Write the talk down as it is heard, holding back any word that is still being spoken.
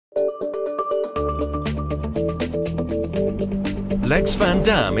Lex Van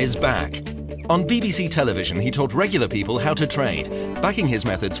Dam is back. On BBC television, he taught regular people how to trade, backing his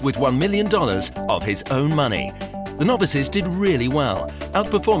methods with $1 million of his own money. The novices did really well,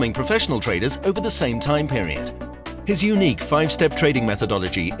 outperforming professional traders over the same time period. His unique 5-step trading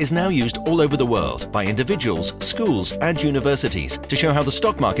methodology is now used all over the world by individuals, schools and universities to show how the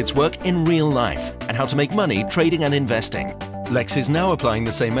stock markets work in real life and how to make money trading and investing. Lex is now applying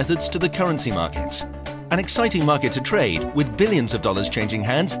the same methods to the currency markets. An exciting market to trade with billions of dollars changing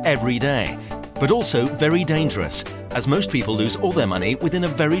hands every day, but also very dangerous, as most people lose all their money within a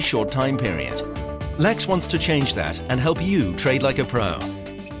very short time period. Lex wants to change that and help you trade like a pro.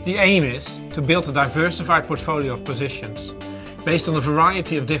 The aim is to build a diversified portfolio of positions based on a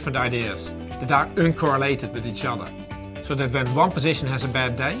variety of different ideas that are uncorrelated with each other, so that when one position has a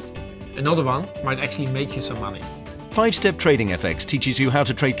bad day, another one might actually make you some money. 5-Step Trading FX teaches you how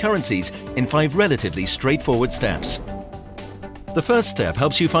to trade currencies in 5 relatively straightforward steps. The first step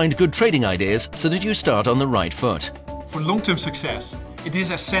helps you find good trading ideas so that you start on the right foot. For long-term success, it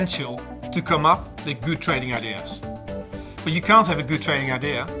is essential to come up with good trading ideas. But you can't have a good trading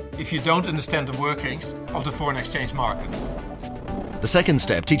idea if you don't understand the workings of the foreign exchange market. The second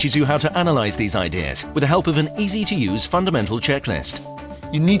step teaches you how to analyze these ideas with the help of an easy-to-use fundamental checklist.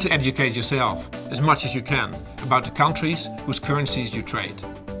 You need to educate yourself as much as you can about the countries whose currencies you trade.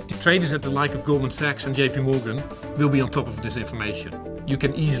 The traders at the like of Goldman Sachs and JP Morgan will be on top of this information. You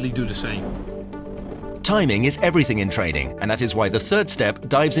can easily do the same. Timing is everything in trading, and that is why the third step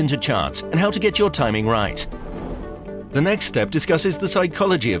dives into charts and how to get your timing right. The next step discusses the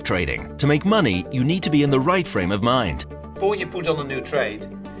psychology of trading. To make money, you need to be in the right frame of mind. Before you put on a new trade,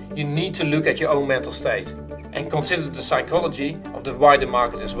 you need to look at your own mental state and consider the psychology of the wider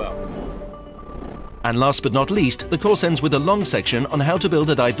market as well. And last but not least, the course ends with a long section on how to build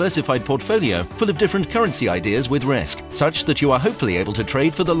a diversified portfolio full of different currency ideas with risk, such that you are hopefully able to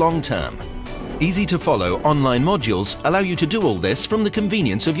trade for the long term. Easy-to-follow online modules allow you to do all this from the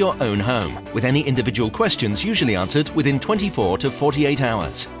convenience of your own home, with any individual questions usually answered within 24 to 48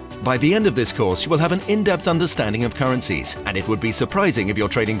 hours. By the end of this course, you will have an in-depth understanding of currencies, and it would be surprising if your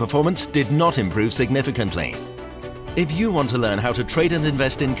trading performance did not improve significantly. If you want to learn how to trade and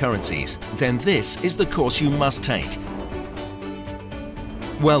invest in currencies, then this is the course you must take.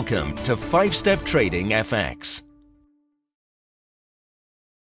 Welcome to 5-Step Trading FX.